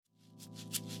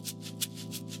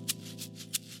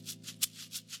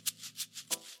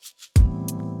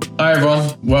Hi everyone,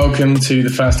 welcome to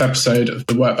the first episode of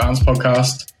the Workbounce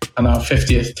podcast and our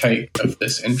 50th take of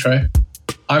this intro.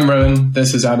 I'm Rowan,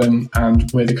 this is Adam, and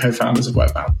we're the co-founders of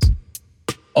Workbounce.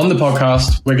 On the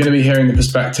podcast, we're going to be hearing the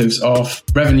perspectives of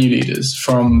revenue leaders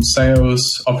from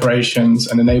sales, operations,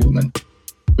 and enablement.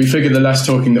 We figure the less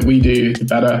talking that we do, the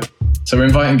better. So we're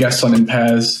inviting guests on in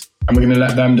pairs, and we're going to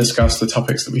let them discuss the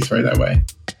topics that we throw their way.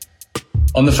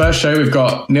 On the first show, we've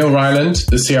got Neil Ryland,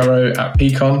 the CRO at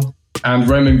Peakon, and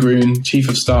Roman Gruhn, Chief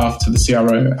of Staff to the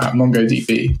CRO at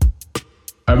MongoDB.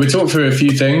 We talked through a few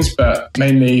things, but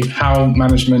mainly how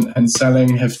management and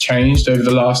selling have changed over the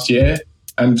last year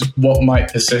and what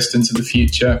might persist into the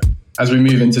future as we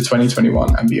move into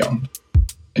 2021 and beyond.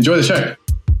 Enjoy the show.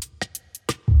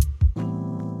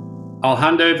 I'll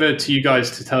hand over to you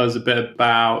guys to tell us a bit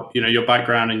about, your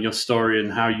background and your story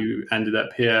and how you ended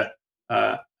up here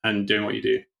and doing what you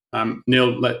do.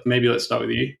 Neil, let's start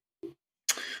with you.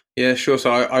 Yeah, sure. So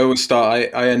I always start,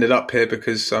 I ended up here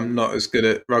because I'm not as good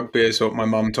at rugby as what my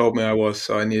mum told me I was,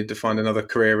 so I needed to find another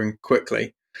career in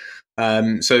quickly.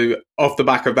 So off the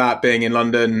back of that, being in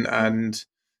London and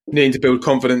needing to build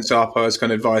confidence up, I was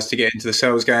kind of advised to get into the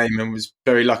sales game and was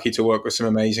very lucky to work with some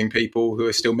amazing people who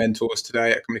are still mentors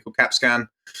today at a company called CapScan,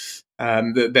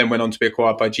 that then went on to be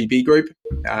acquired by GB Group.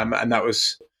 And that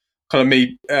was kind of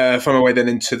me found my way then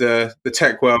into the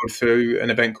tech world through an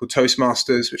event called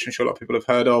Toastmasters, which I'm sure a lot of people have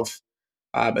heard of,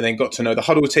 and then got to know the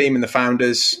Huddle team and the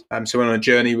founders. So went on a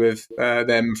journey with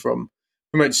them from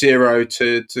pretty much zero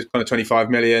to kind of 25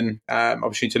 million,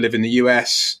 opportunity to live in the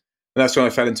US. And that's when I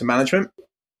fell into management.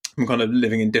 I'm kind of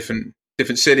living in different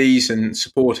cities and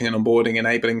supporting and onboarding,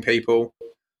 enabling people.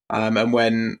 And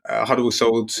when Huddle was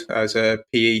sold as a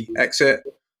PE exit,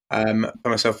 I found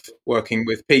myself working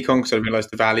with Peakon because I realized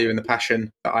the value and the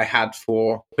passion that I had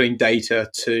for putting data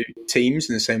to teams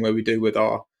in the same way we do with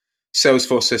our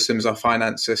Salesforce systems, our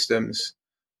finance systems.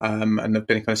 And I've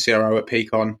been kind of CRO at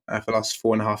Peakon for the last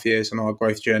 4.5 years on our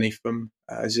growth journey from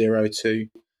zero to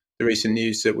the recent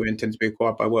news that we intend to be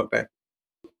acquired by Workday.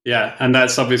 Yeah, and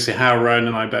that's obviously how Rowan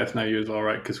and I both know you as well,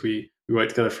 right? Because we worked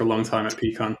together for a long time at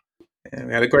Peakon. Yeah,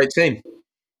 we had a great team.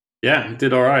 Yeah,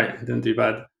 did all right. Didn't do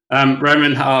bad.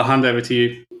 Roman, I'll hand over to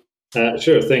you.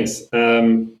 Sure, thanks.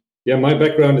 My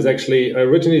background is actually, I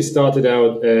originally started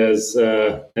out as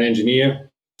an engineer,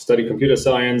 studied computer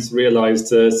science, realized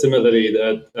similarly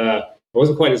that I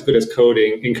wasn't quite as good as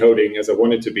coding as I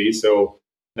wanted to be. So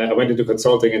I went into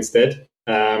consulting instead.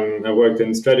 I worked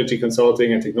in strategy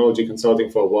consulting and technology consulting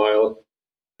for a while.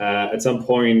 At some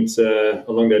point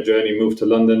along that journey, moved to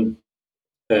London.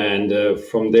 And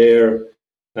from there,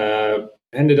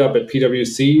 ended up at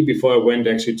PwC before I went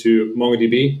actually to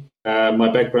MongoDB. My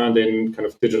background in kind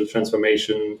of digital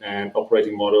transformation and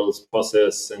operating models,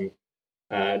 process, and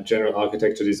general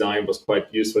architecture design was quite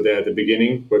useful there at the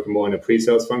beginning, working more in a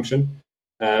pre-sales function,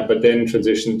 but then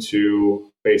transitioned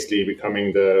to basically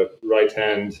becoming the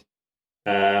right-hand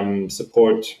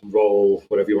support role,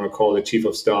 whatever you want to call it, chief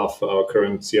of staff for our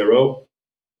current CRO.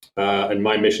 And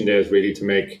my mission there is really to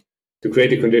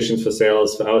create the conditions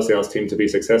for our sales team to be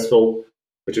successful,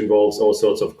 which involves all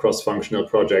sorts of cross-functional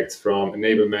projects from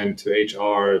enablement to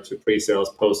HR to pre-sales,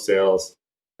 post-sales,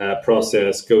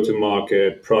 process,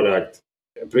 go-to-market, product,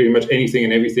 pretty much anything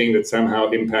and everything that somehow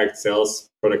impacts sales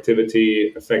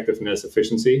productivity, effectiveness,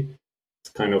 efficiency.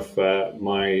 It's kind of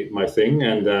my thing.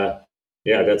 And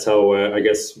that's how I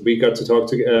guess we got to talk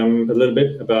to a little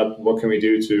bit about what can we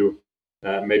do to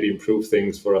maybe improve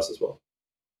things for us as well.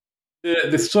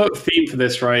 The sort of theme for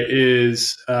this, right,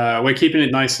 is we're keeping it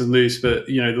nice and loose, but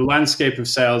the landscape of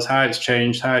sales, how it's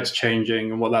changed, how it's changing,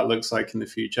 and what that looks like in the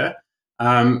future.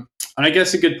 And I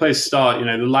guess a good place to start,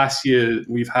 the last year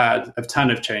we've had a ton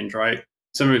of change, right?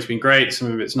 Some of it's been great,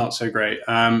 some of it's not so great.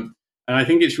 And I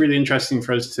think it's really interesting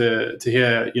for us to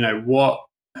hear, what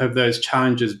have those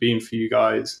challenges been for you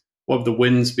guys? What have the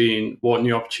wins been? What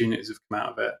new opportunities have come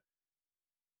out of it?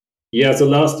 Yeah, so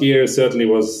last year certainly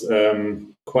was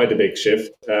quite a big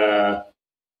shift. The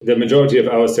majority of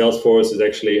our sales force is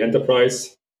actually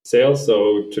enterprise sales,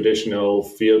 so traditional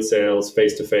field sales,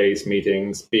 face-to-face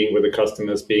meetings, being with the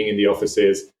customers, being in the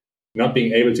offices, not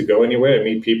being able to go anywhere and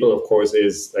meet people, of course,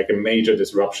 is like a major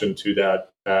disruption to that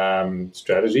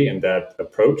strategy and that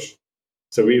approach.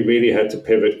 So we really had to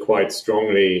pivot quite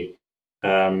strongly,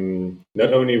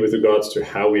 not only with regards to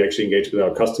how we actually engage with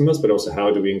our customers, but also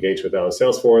how do we engage with our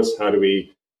sales force? How do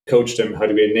we coach them? How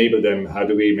do we enable them? How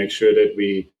do we make sure that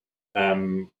we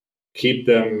keep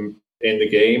them in the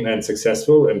game and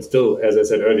successful, and still, as I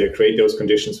said earlier, create those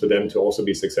conditions for them to also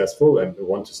be successful and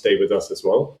want to stay with us as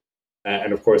well.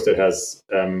 And of course, that has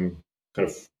kind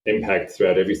of impact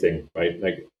throughout everything, right?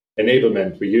 Like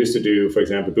enablement. We used to do, for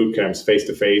example, boot camps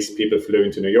face-to-face. People flew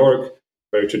into New York,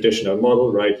 very traditional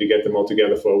model, right? You get them all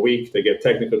together for a week. They get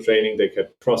technical training, they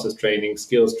get process training,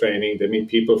 skills training. They meet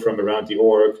people from around the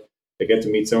org. They get to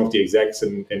meet some of the execs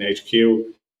in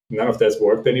HQ. None of that's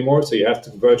worked anymore. So you have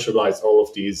to virtualize all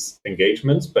of these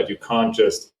engagements, but you can't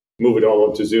just move it all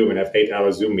onto Zoom and have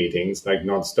 8-hour Zoom meetings like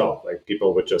nonstop. Like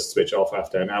people would just switch off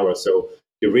after an hour. So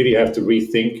you really have to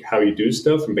rethink how you do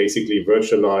stuff and basically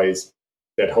virtualize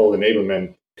that whole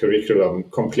enablement curriculum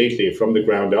completely from the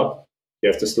ground up. You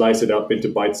have to slice it up into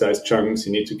bite-sized chunks.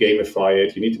 You need to gamify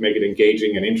it. You need to make it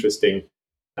engaging and interesting.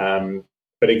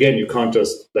 But again, you can't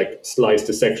just like slice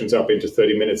the sections up into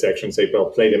 30-minute sections, say, well,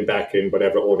 play them back in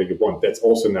whatever order you want. That's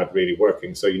also not really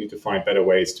working. So you need to find better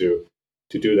ways to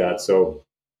do that. So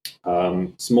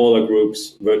smaller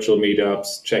groups, virtual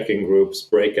meetups, check-in groups,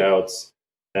 breakouts,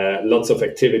 lots of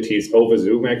activities over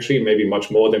Zoom, actually, maybe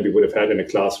much more than we would have had in a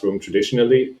classroom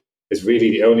traditionally, is really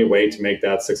the only way to make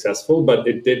that successful. But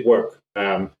it did work.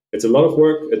 It's a lot of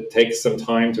work. It takes some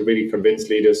time to really convince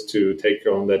leaders to take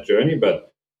on that journey. But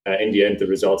in the end, the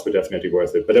results were definitely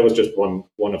worth it. But that was just one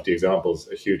of the examples,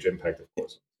 a huge impact, of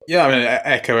course. Yeah, I mean, I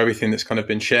echo everything that's kind of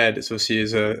been shared. It's obviously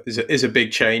is a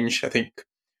big change. I think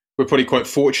we're probably quite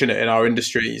fortunate in our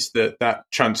industries that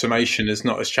transformation is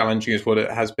not as challenging as what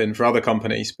it has been for other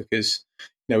companies, because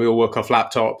we all work off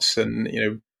laptops,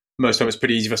 and most of it's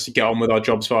pretty easy for us to get on with our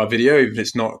jobs via video, even if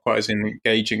it's not quite as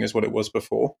engaging as what it was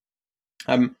before.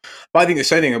 But I think the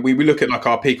same thing, we look at like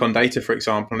our peak on data, for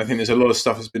example, and I think there's a lot of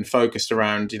stuff that's been focused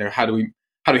around, how do we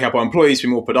help our employees be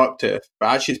more productive? But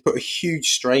actually it's put a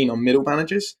huge strain on middle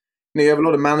managers. You have a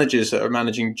lot of managers that are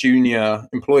managing junior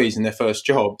employees in their first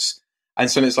jobs. And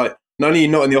so it's like, not only are you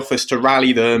not in the office to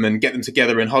rally them and get them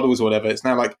together in huddles or whatever, it's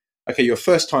now like, okay, you're a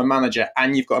first-time manager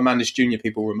and you've got to manage junior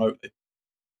people remotely.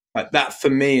 Like that, for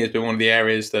me, has been one of the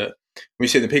areas that we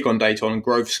see the peak on data on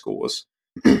growth scores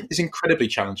is incredibly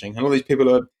challenging. And all these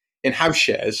people are in house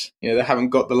shares. They haven't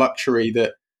got the luxury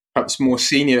that perhaps more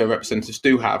senior representatives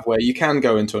do have, where you can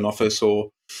go into an office, or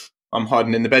I'm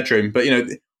hiding in the bedroom, but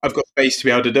I've got space to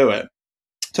be able to do it.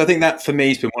 So I think that for me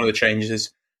has been one of the changes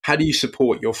is, how do you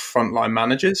support your frontline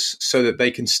managers so that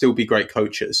they can still be great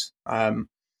coaches? And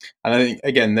I think,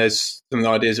 again, there's some of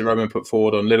the ideas that Roman put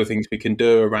forward on little things we can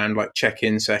do around like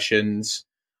check-in sessions.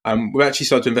 We've actually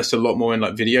started to invest a lot more in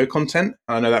like video content.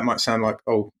 I know that might sound like,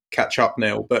 catch up,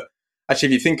 Neil, but actually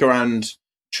if you think around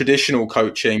traditional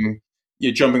coaching,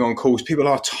 you're jumping on calls, people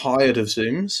are tired of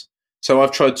Zooms. So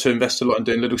I've tried to invest a lot in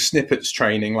doing little snippets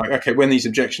training, like, okay, when these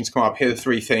objections come up, here are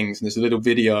 3 things, and there's a little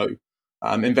video,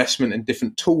 investment in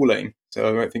different tooling.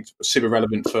 So I think it's super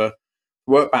relevant for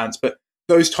Workbounce, but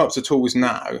those types of tools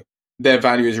now, their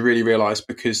value is really realized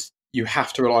because you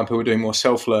have to rely on people doing more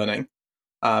self-learning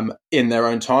in their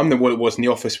own time than what it was in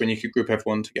the office when you could group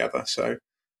everyone together. So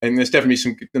I think there's definitely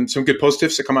some good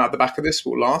positives that come out of the back of this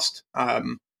will last.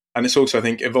 And it's also, I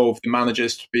think, evolved the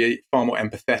managers to be far more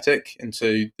empathetic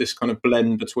into this kind of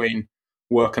blend between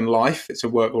work and life. It's a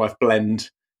work-life blend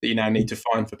that you now need to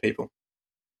find for people.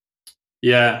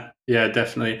 Yeah,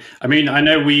 definitely. I mean, I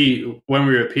know when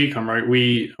we were at Peakon,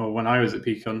 right? Or when I was at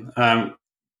Peakon,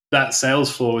 that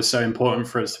sales floor was so important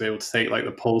for us to be able to take like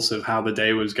the pulse of how the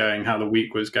day was going, how the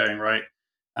week was going, right?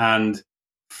 And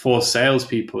for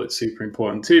salespeople, it's super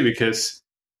important too, because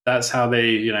that's how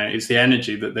they, it's the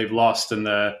energy that they've lost, and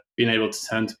they're being able to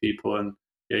turn to people. And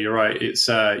yeah, you're right. It's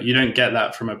you don't get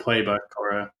that from a playbook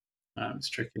or it's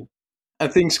tricky.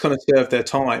 And things kind of serve their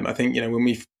time. I think, when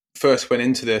we first went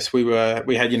into this, we had,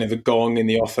 the gong in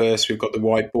the office. We've got the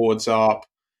whiteboards up,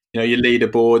 your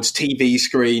leaderboards, TV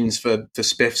screens for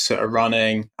spiffs that are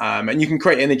running. And you can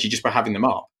create energy just by having them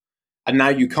up. And now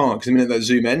you can't, because the minute that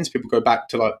Zoom ends, people go back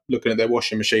to like looking at their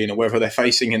washing machine or wherever they're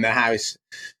facing in their house.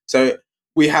 So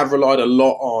we have relied a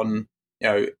lot on,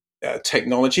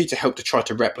 technology to help to try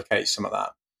to replicate some of that,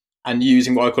 and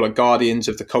using what I call guardians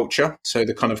of the culture. So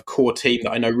the kind of core team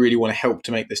that I know really want to help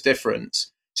to make this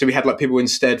difference. So we had like people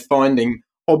instead finding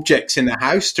objects in their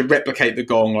house to replicate the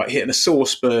gong, like hitting a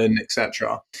saucepan,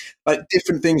 etc. Like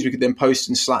different things we could then post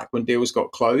in Slack when deals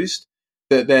got closed.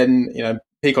 That then,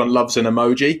 Peakon loves an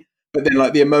emoji, but then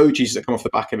like the emojis that come off the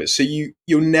back of it. So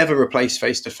you'll never replace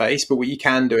face-to-face, but what you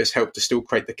can do is help to still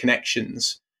create the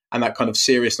connections and that kind of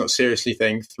serious, not seriously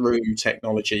thing through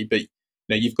technology. But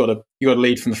you've got to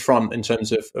lead from the front in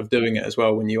terms of doing it as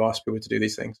well when you ask people to do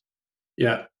these things.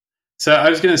 Yeah. So I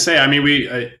was going to say, I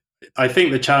mean, I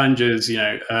think the challenges,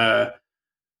 are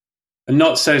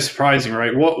not so surprising,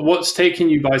 right? What's taken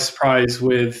you by surprise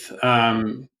with,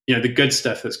 the good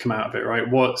stuff that's come out of it, right?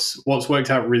 What's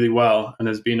worked out really well and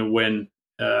has been a win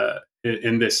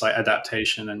in this like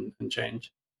adaptation and change?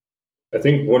 I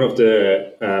think one of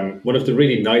the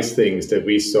really nice things that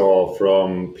we saw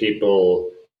from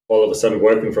people all of a sudden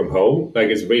working from home, like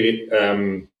it's really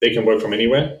they can work from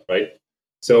anywhere, right?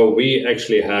 So we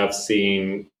actually have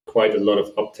seen quite a lot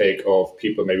of uptake of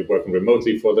people maybe working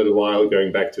remotely for a little while,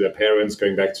 going back to their parents,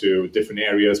 going back to different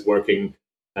areas, working,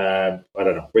 I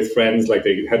don't know, with friends, like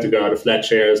they had to go out of flat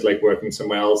shares, like working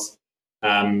somewhere else.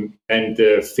 And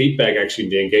the feedback, actually,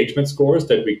 the engagement scores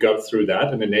that we got through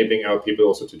that and enabling our people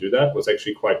also to do that was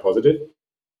actually quite positive.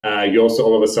 You also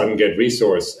all of a sudden get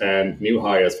resource and new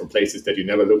hires from places that you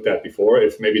never looked at before.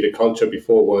 If maybe the culture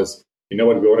before was, you know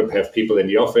what, we want to have people in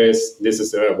the office, this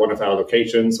is one of our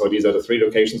locations, or these are the 3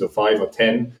 locations, or 5 or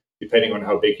 10, depending on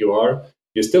how big you are,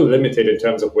 you're still limited in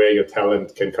terms of where your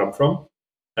talent can come from.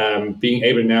 Being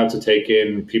able now to take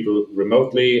in people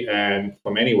remotely and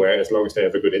from anywhere, as long as they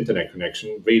have a good internet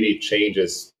connection, really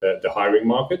changes the hiring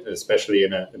market, especially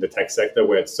in the tech sector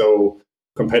where it's so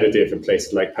competitive in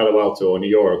places like Palo Alto or New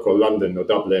York or London or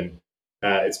Dublin.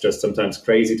 It's just sometimes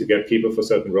crazy to get people for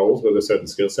certain roles with a certain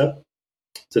skill set.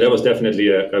 So that was definitely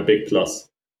a big plus.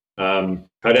 How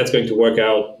that's going to work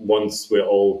out once we're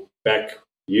all back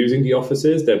using the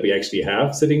offices that we actually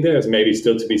have sitting there is maybe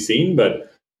still to be seen,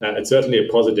 but it's certainly a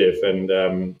positive,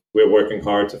 and we're working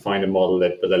hard to find a model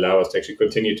that will allow us to actually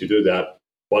continue to do that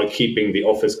while keeping the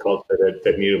office culture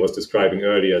that Neil was describing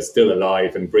earlier still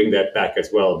alive, and bring that back as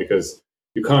well, because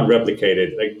you can't replicate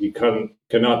it. Like you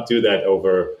cannot do that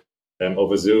over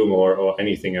Zoom or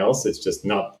anything else. It's just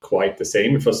not quite the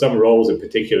same. And for some roles in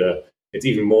particular, it's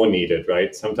even more needed,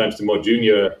 right? Sometimes the more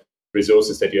junior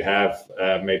resources that you have,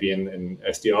 maybe in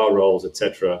SDR roles,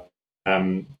 etc.,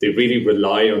 they really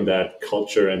rely on that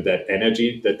culture and that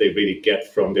energy that they really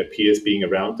get from their peers being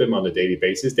around them on a daily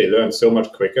basis. They learn so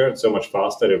much quicker and so much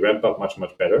faster. They ramp up much,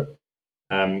 much better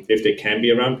if they can be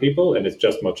around people, and it's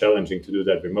just more challenging to do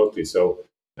that remotely. So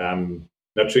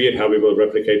not sure yet how we will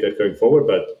replicate that going forward,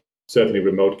 but certainly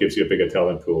remote gives you a bigger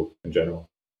talent pool in general.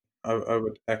 I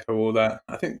would echo all that.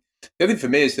 I think the other thing for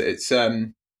me is that it's,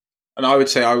 and I would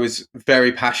say I was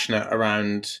very passionate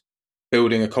around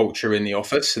building a culture in the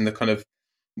office and the kind of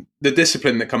the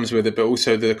discipline that comes with it, but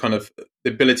also the kind of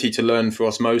the ability to learn through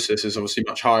osmosis is obviously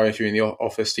much higher if you're in the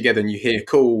office together and you hear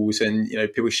calls and, you know,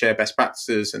 people share best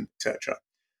practices and etc.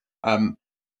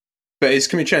 But it's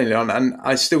coming changing on, and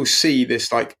I still see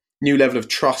this like new level of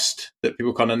trust that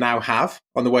people kind of now have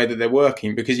on the way that they're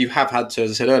working, because you have had to,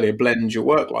 as I said earlier, blend your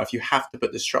work life. You have to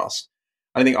put this trust.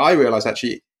 And I think I realized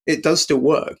actually it does still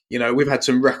work. You know, we've had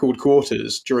some record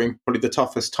quarters during probably the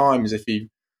toughest times if you,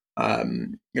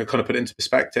 kind of put it into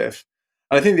perspective.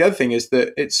 And I think the other thing is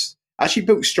that it's actually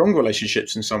built strong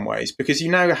relationships in some ways, because you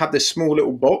now have this small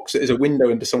little box that is a window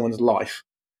into someone's life,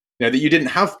 you know, that you didn't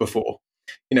have before.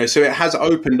 You know, so it has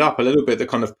opened up a little bit the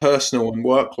kind of personal and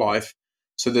work life,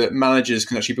 so that managers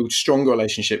can actually build stronger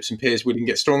relationships and peers will can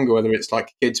get stronger, whether it's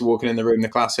like kids walking in the room, the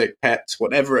classic, pets,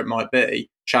 whatever it might be,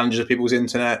 challenges of people's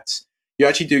internets. You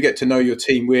actually do get to know your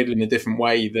team weirdly in a different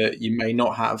way that you may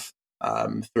not have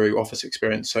through office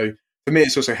experience. So for me,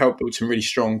 it's also helped build some really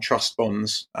strong trust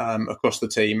bonds across the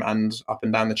team and up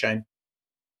and down the chain.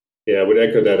 Yeah, I would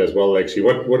echo that as well, actually.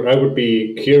 What I would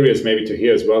be curious maybe to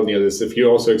hear as well, Neil, is if you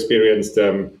also experienced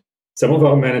some of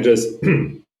our managers,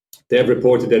 they have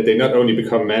reported that they not only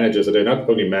become managers, or they're not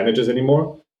only managers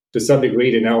anymore, to some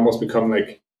degree, they now almost become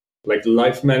like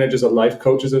life managers or life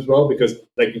coaches as well, because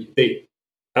like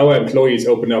our employees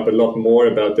open up a lot more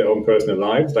about their own personal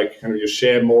lives. Like kind of you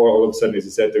share more. All of a sudden, as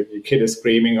you said, your kid is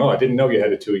screaming, "Oh, I didn't know you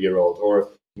had a 2-year-old," or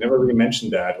 "You never really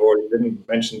mentioned that," or "You didn't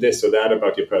mention this or that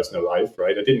about your personal life,"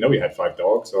 right? "I didn't know you had 5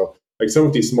 dogs," or like some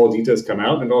of these small details come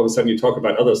out, and all of a sudden you talk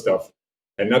about other stuff,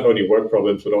 and not only work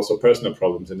problems but also personal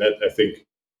problems, and that I think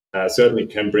certainly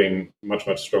can bring much,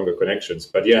 much stronger connections.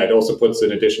 But yeah, it also puts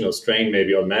an additional strain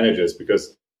maybe on managers,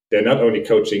 because they're not only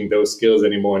coaching those skills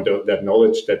anymore and that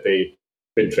knowledge that they've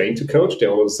been trained to coach, they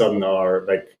all of a sudden are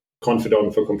like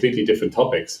confidant for completely different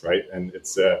topics, right? And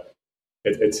it's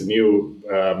a new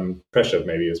pressure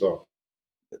maybe as well.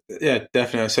 Yeah,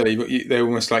 definitely. So they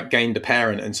almost like gained a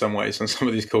parent in some ways on some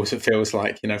of these calls. It feels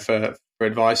like, you know, for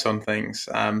advice on things.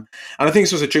 And I think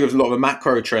it's also triggered a lot of the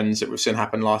macro trends that we've seen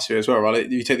happen last year as well, right?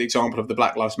 You take the example of the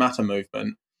Black Lives Matter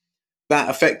movement. That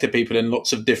affected people in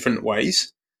lots of different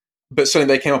ways, but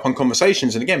suddenly they came up on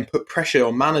conversations and again put pressure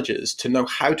on managers to know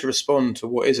how to respond to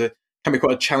what can be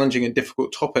quite a challenging and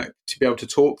difficult topic to be able to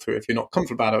talk through if you're not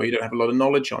comfortable about it or you don't have a lot of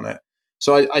knowledge on it.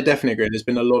 So I definitely agree. There's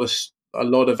been a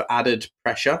lot of added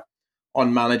pressure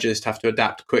on managers to have to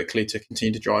adapt quickly to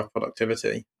continue to drive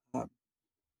productivity.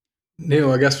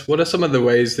 Neil, I guess, what are some of the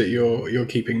ways that you're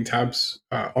keeping tabs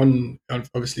on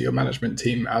obviously your management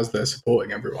team as they're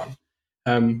supporting everyone?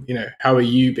 how are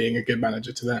you being a good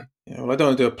manager to them? Yeah, well, I don't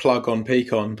want to do a plug on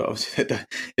Pecan, but obviously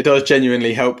it does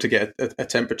genuinely help to get a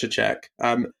temperature check.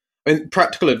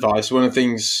 Practical advice, one of the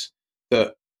things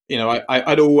that,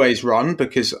 I'd always run,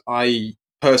 because I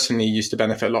personally used to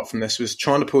benefit a lot from this, was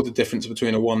trying to pull the difference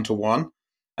between a one-to-one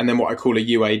and then what I call a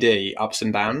UAD, ups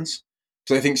and downs.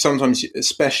 Because I think sometimes,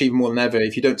 especially more than ever,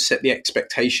 if you don't set the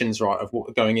expectations right of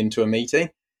what going into a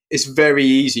meeting, it's very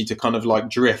easy to kind of like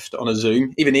drift on a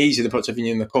Zoom, even easier than put something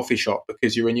in the coffee shop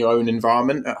because you're in your own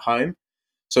environment at home.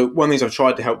 So one of the things I've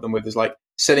tried to help them with is like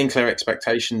setting clear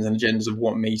expectations and agendas of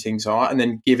what meetings are, and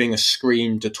then giving a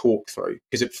screen to talk through,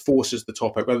 because it forces the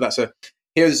topic, whether that's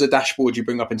here's a dashboard you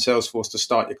bring up in Salesforce to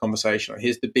start your conversation, or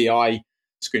here's the BI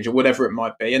screen, or whatever it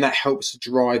might be. And that helps to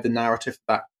drive the narrative of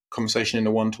that conversation in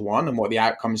a one-to-one and what the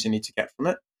outcomes you need to get from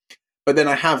it. But then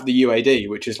I have the UAD,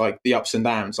 which is like the ups and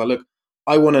downs.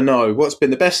 I want to know what's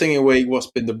been the best thing of your week, what's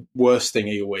been the worst thing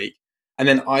of your week. And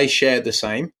then I share the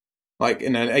same. Like,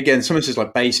 again, some of this is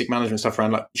like basic management stuff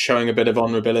around like showing a bit of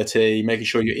vulnerability, making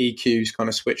sure your EQ's kind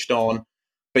of switched on.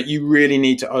 But you really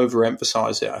need to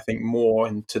overemphasize it, I think, more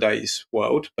in today's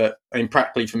world. But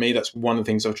practically for me, that's one of the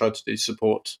things I've tried to do to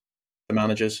support the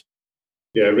managers.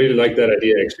 Yeah, I really like that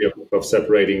idea actually of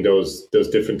separating those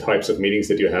different types of meetings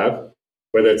that you have,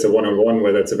 whether it's a one-on-one,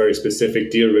 whether it's a very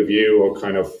specific deal review or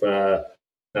kind of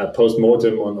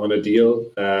post-mortem on a deal,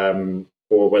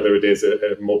 or whether it is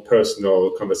a more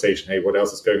personal conversation. Hey, what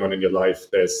else is going on in your life?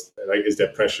 Is there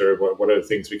pressure? What are the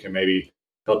things we can maybe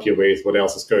help you with? What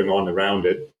else is going on around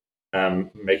it?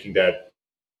 Making that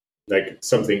like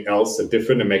something else and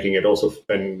different, and making it also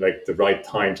then like the right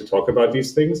time to talk about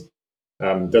these things.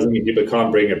 Doesn't mean people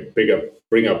can't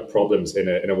bring up problems in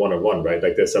a one-on-one, right?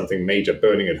 Like there's something major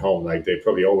burning at home, like they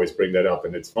probably always bring that up,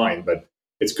 and it's fine. But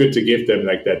it's good to give them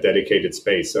like that dedicated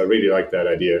space. So I really like that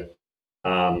idea.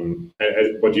 And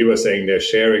what you were saying there,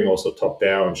 sharing also top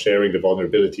down, sharing the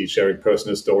vulnerability, sharing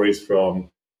personal stories from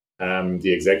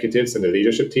the executives and the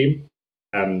leadership team.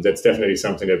 That's definitely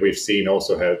something that we've seen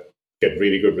also get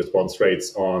really good response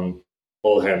rates on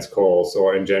all hands calls,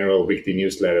 or in general weekly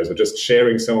newsletters, or just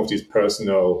sharing some of these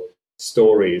personal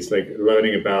stories, like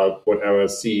learning about what our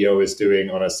CEO is doing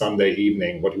on a Sunday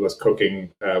evening, what he was cooking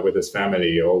with his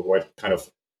family, or what kind of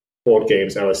board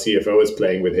games our CFO is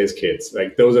playing with his kids.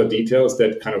 Like those are details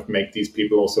that kind of make these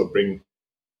people also bring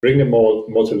them more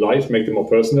to life, make them more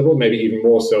personable, maybe even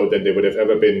more so than they would have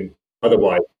ever been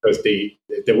otherwise, because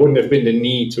there wouldn't have been the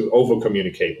need to over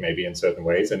communicate maybe in certain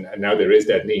ways, and now there is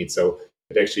that need. So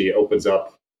it actually opens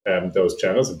up those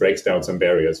channels and breaks down some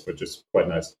barriers, which is quite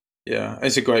nice. Yeah,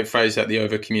 it's a great phrase, that the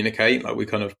over communicate. Like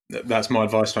that's my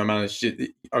advice to my manager: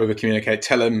 over communicate.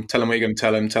 Tell them what you're going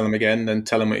to tell them again, then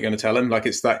tell them what you're going to tell them. Like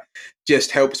it's that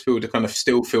just helps people to kind of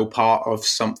still feel part of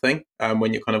something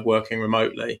when you're kind of working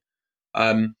remotely.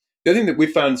 The other thing that we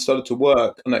found started to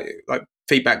work, and like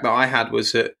feedback that I had,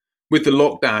 was that with the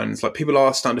lockdowns, like people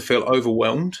are starting to feel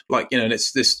overwhelmed. Like, and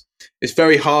it's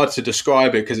very hard to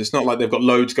describe it, because it's not like they've got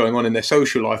loads going on in their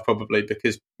social life, probably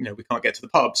because, we can't get to the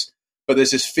pubs. But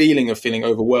there's this feeling of feeling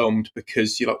overwhelmed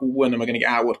because you're like, when am I going to get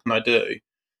out? What can I do?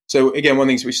 So again, one of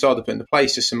the things we started to put into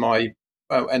place just in my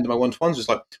end of my one-to-ones was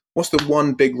like, what's the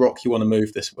one big rock you want to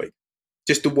move this week?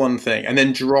 Just the one thing. And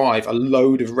then drive a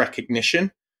load of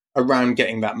recognition around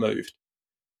getting that moved.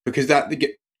 Because that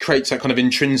creates that kind of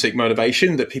intrinsic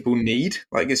motivation that people need.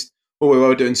 Like we're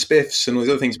all doing spiffs and all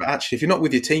these other things, but actually if you're not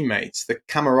with your teammates, the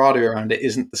camaraderie around it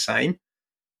isn't the same.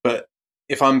 But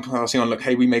if I'm passing on, look,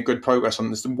 hey, we made good progress on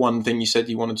this one thing you said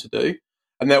you wanted to do.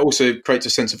 And that also creates a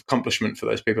sense of accomplishment for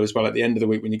those people as well at the end of the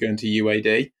week when you go into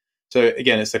UAD. So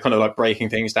again, it's the kind of like breaking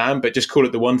things down, but just call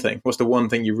it the one thing. What's the one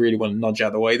thing you really want to nudge out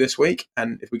of the way this week?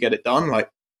 And if we get it done, like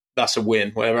that's a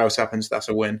win. Whatever else happens, that's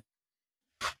a win.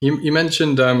 You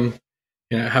mentioned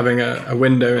having a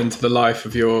window into the life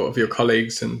of your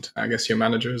colleagues and I guess your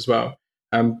manager as well.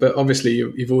 But obviously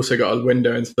you've also got a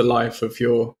window into the life of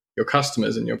your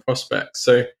customers and your prospects.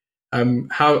 So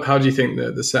how do you think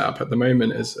that the setup at the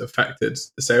moment has affected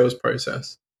the sales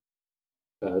process?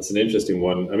 That's an interesting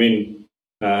one. I mean,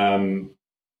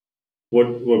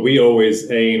 what we always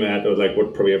aim at, or like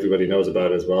what probably everybody knows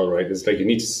about as well, right, is like you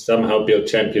need to somehow build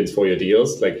champions for your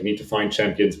deals. Like you need to find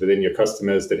champions within your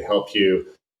customers that help you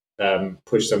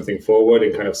push something forward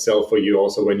and kind of sell for you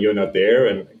also when you're not there,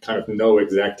 and kind of know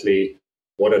exactly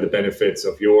what are the benefits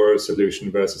of your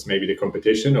solution versus maybe the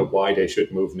competition, or why they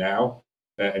should move now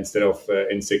instead of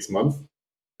in 6 months.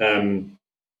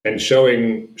 And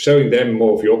showing them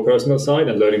more of your personal side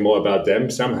and learning more about them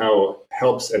somehow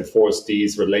helps enforce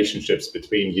these relationships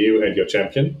between you and your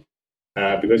champion.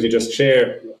 because you just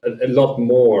share a lot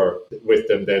more with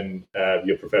them than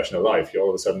your professional life. You all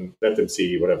of a sudden let them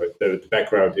see whatever the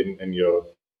background in your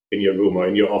room or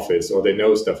in your office, or they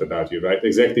know stuff about you, right?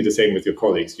 Exactly the same with your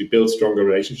colleagues. You build stronger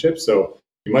relationships, so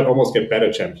you might almost get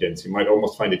better champions. You might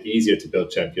almost find it easier to build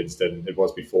champions than it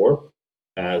was before.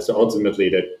 So ultimately,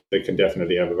 that can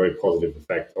definitely have a very positive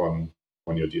effect on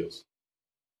your deals.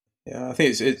 Yeah, I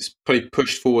think it's probably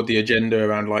pushed forward the agenda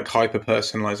around like hyper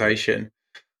personalization,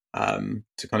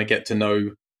 to kind of get to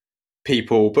know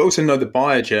people, but also know the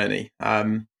buyer journey.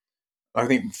 I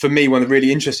think for me, one of the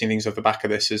really interesting things off the back of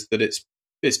this is that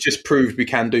it's just proved we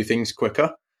can do things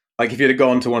quicker. Like if you'd have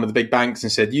gone to one of the big banks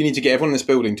and said, you need to get everyone in this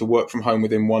building to work from home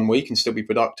within 1 week and still be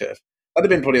productive, that'd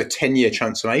have been probably a 10-year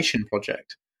transformation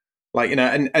project. Like,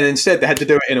 and instead they had to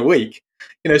do it in a week.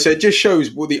 So it just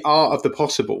shows what the art of the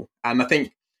possible. And I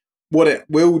think what it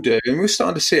will do, and we're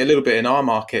starting to see it a little bit in our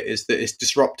market, is that it's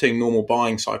disrupting normal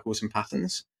buying cycles and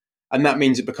patterns. And that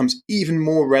means it becomes even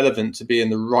more relevant to be in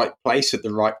the right place at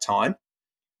the right time.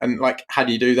 And like, how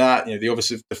do you do that? The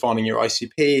obvious of defining your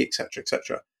ICP, et cetera, et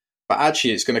cetera. But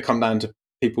actually, it's going to come down to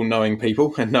people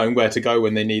and knowing where to go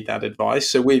when they need that advice.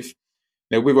 So we've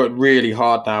worked really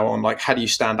hard now on like, how do you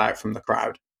stand out from the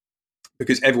crowd?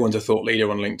 Because everyone's a thought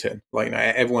leader on LinkedIn. Like,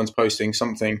 everyone's posting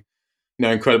something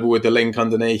incredible with the link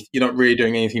underneath. You're not really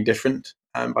doing anything different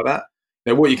by that.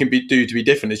 What you can do to be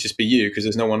different is just be you, because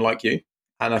there's no one like you.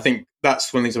 And I think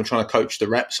that's one of the things I'm trying to coach the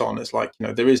reps on. It's like,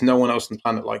 there is no one else on the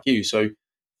planet like you. So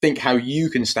think how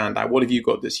you can stand out. What have you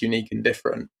got that's unique and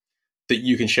different that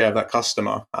you can share with that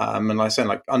customer? And like I said,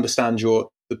 like understand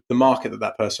the market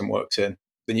that person works in.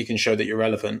 Then you can show that you're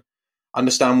relevant.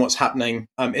 Understand what's happening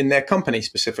in their company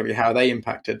specifically, how they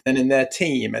impacted, then in their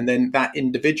team, and then that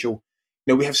individual.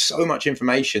 We have so much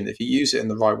information. If you use it in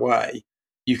the right way,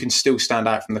 you can still stand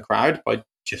out from the crowd by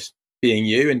just being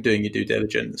you and doing your due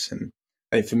diligence. And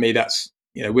I think for me, that's,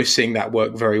 we're seeing that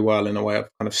work very well in a way of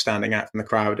kind of standing out from the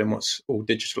crowd in what's all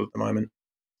digital at the moment.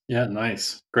 Yeah,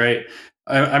 nice. Great.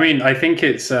 I mean, I think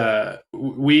it's,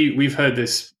 we've heard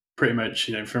this pretty much,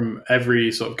 from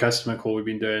every sort of customer call we've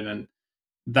been doing, and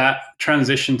that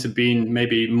transition to being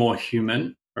maybe more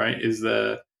human, right, is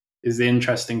the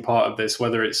interesting part of this,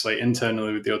 whether it's like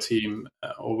internally with your team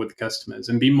or with the customers,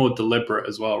 and be more deliberate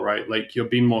as well, right? Like you're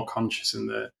being more conscious in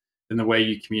the way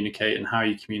you communicate and how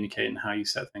you communicate and how you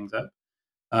set things up.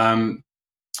 I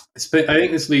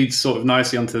think this leads sort of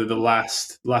nicely onto the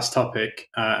last topic,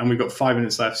 and we've got 5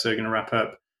 minutes left, so we're going to wrap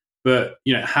up. But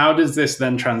how does this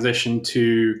then transition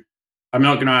to? I'm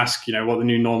not going to ask what the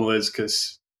new normal is,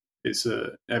 because it's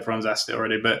everyone's asked it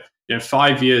already, but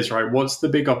 5 years, right? What's the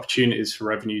big opportunities for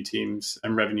revenue teams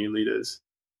and revenue leaders?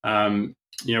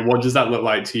 What does that look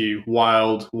like to you?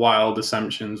 Wild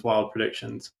assumptions, wild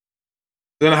predictions.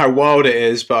 I don't know how wild it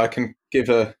is, but I can give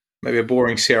maybe a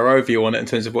boring CRO view on it in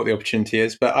terms of what the opportunity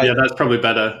is. But that's probably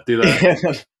better. Do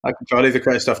that. I can try to do the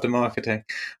great stuff to marketing.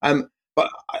 But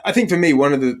I think for me,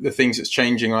 one of the things that's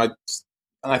changing, and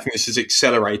I think this has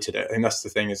accelerated it. I think that's the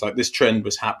thing, is like this trend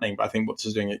was happening, but I think what this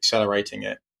is doing is accelerating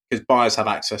it, because buyers have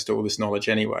access to all this knowledge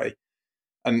anyway.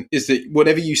 And is that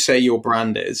whatever you say your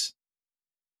brand is,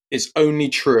 it's only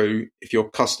true if your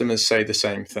customers say the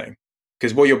same thing.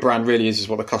 Because what your brand really is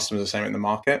what the customers are saying in the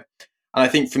market. And I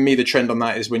think for me, the trend on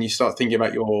that is when you start thinking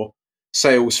about your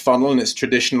sales funnel and its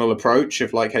traditional approach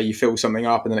of like how you fill something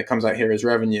up and then it comes out here as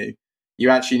revenue, you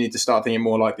actually need to start thinking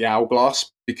more like the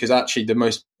hourglass, because actually the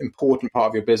most important part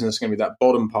of your business is going to be that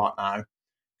bottom part now,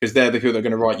 because they're the people that are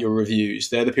going to write your reviews.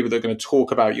 They're the people that are going to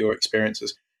talk about your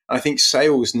experiences. And I think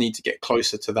sales need to get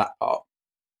closer to that part.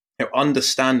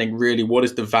 Understanding really what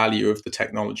is the value of the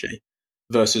technology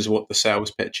versus what the sales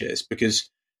pitch is. Because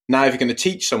now if you're going to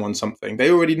teach someone something,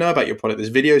 they already know about your product. There's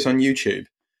videos on YouTube.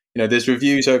 There's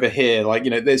reviews over here. Like,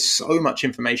 there's so much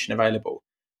information available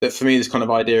that for me, this kind of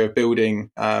idea of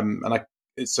building,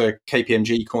 it's a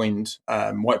KPMG coined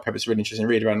white paper. It's really interesting to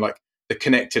read around like the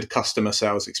connected customer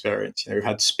sales experience. We've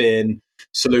had spin,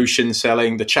 solution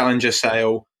selling, the challenger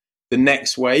sale. The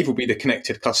next wave will be the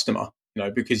connected customer,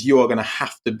 because you are going to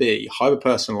have to be hyper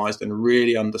personalized and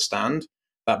really understand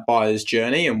that buyer's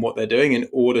journey and what they're doing in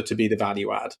order to be the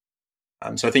value add.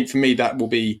 So I think for me, that will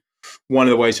be one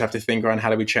of the ways we have to think around how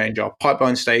do we change our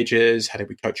pipeline stages, how do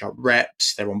we coach our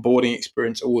reps, their onboarding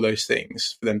experience, all those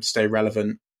things for them to stay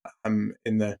relevant in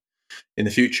the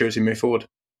future as we move forward.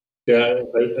 Yeah,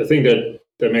 I think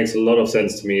that makes a lot of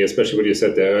sense to me, especially what you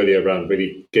said there earlier around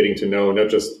really getting to know not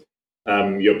just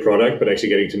your product, but actually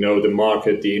getting to know the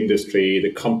market, the industry,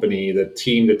 the company, the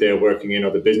team that they're working in,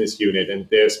 or the business unit, and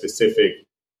their specific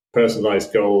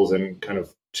personalized goals and kind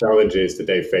of challenges that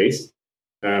they face.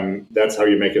 That's how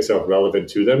you make yourself relevant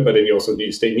to them. But then you also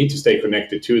need to stay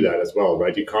connected to that as well,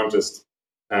 right? You can't just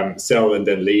sell and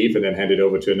then leave and then hand it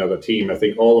over to another team. I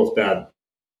think all of that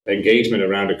engagement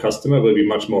around a customer will be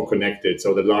much more connected.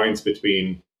 So the lines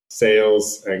between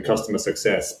sales and customer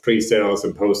success, pre-sales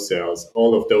and post-sales,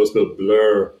 all of those will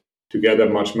blur together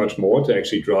much, much more to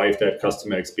actually drive that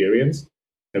customer experience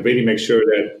and really make sure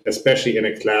that, especially in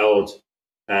a cloud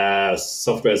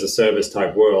software as a service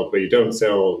type world where you don't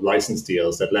sell license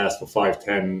deals that last for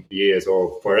 5-10 years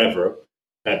or forever,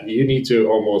 you need to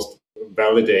almost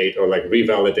validate or like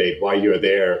revalidate why you're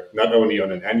there, not only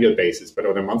on an annual basis, but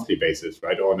on a monthly basis,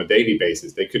 right? Or on a daily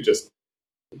basis.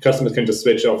 Customers can just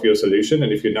switch off your solution.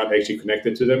 And if you're not actually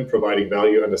connected to them, providing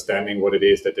value, understanding what it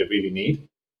is that they really need,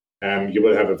 you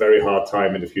will have a very hard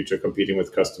time in the future competing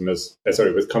with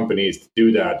with companies to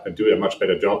do that and do a much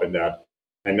better job in that,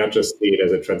 and not just see it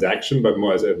as a transaction, but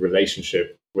more as a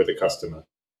relationship with the customer.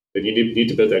 Then you need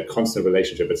to build that constant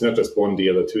relationship. It's not just one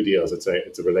deal or two deals. It's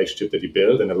a relationship that you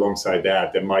build, and alongside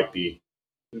that, there might be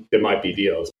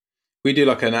deals. We do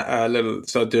like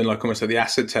start doing like almost like the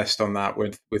acid test on that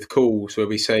with calls, where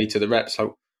we say to the reps, like,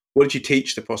 what did you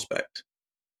teach the prospect?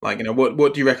 Like,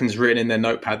 what do you reckon is written in their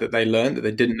notepad that they learned that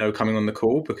they didn't know coming on the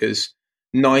call? Because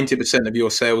 90% of your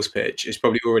sales pitch is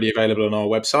probably already available on our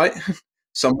website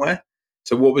somewhere.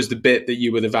 So what was the bit that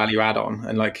you were the value add on?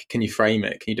 And like, can you frame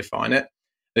it? Can you define it?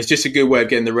 It's just a good way of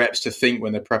getting the reps to think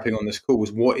when they're prepping on this call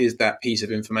is, what is that piece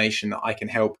of information that I can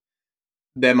help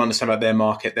them understand about their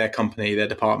market, their company, their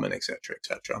department, et cetera, et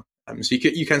cetera. So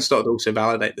you can start to also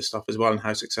validate the stuff as well and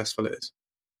how successful it is.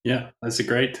 Yeah, that's a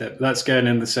great tip. That's going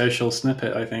in the social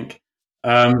snippet, I think.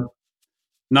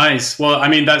 Nice. Well, I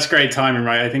mean, that's great timing,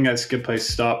 right? I think that's a good place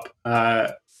to stop.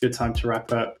 Good time to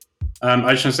wrap up. I just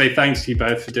want to say thanks to you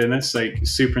both for doing this. Like,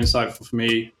 super insightful for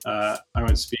me. I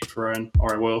won't speak for Rowan,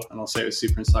 or I will, and I'll say it was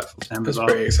super insightful for him as well.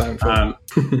 That's pretty exciting.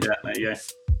 Yeah, there you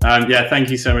go. Yeah,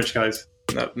 thank you so much, guys.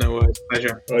 No worries.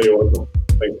 Pleasure. Oh, you're welcome.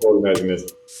 Thanks for organizing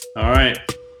this. All right.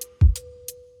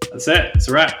 That's it. It's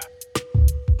a wrap.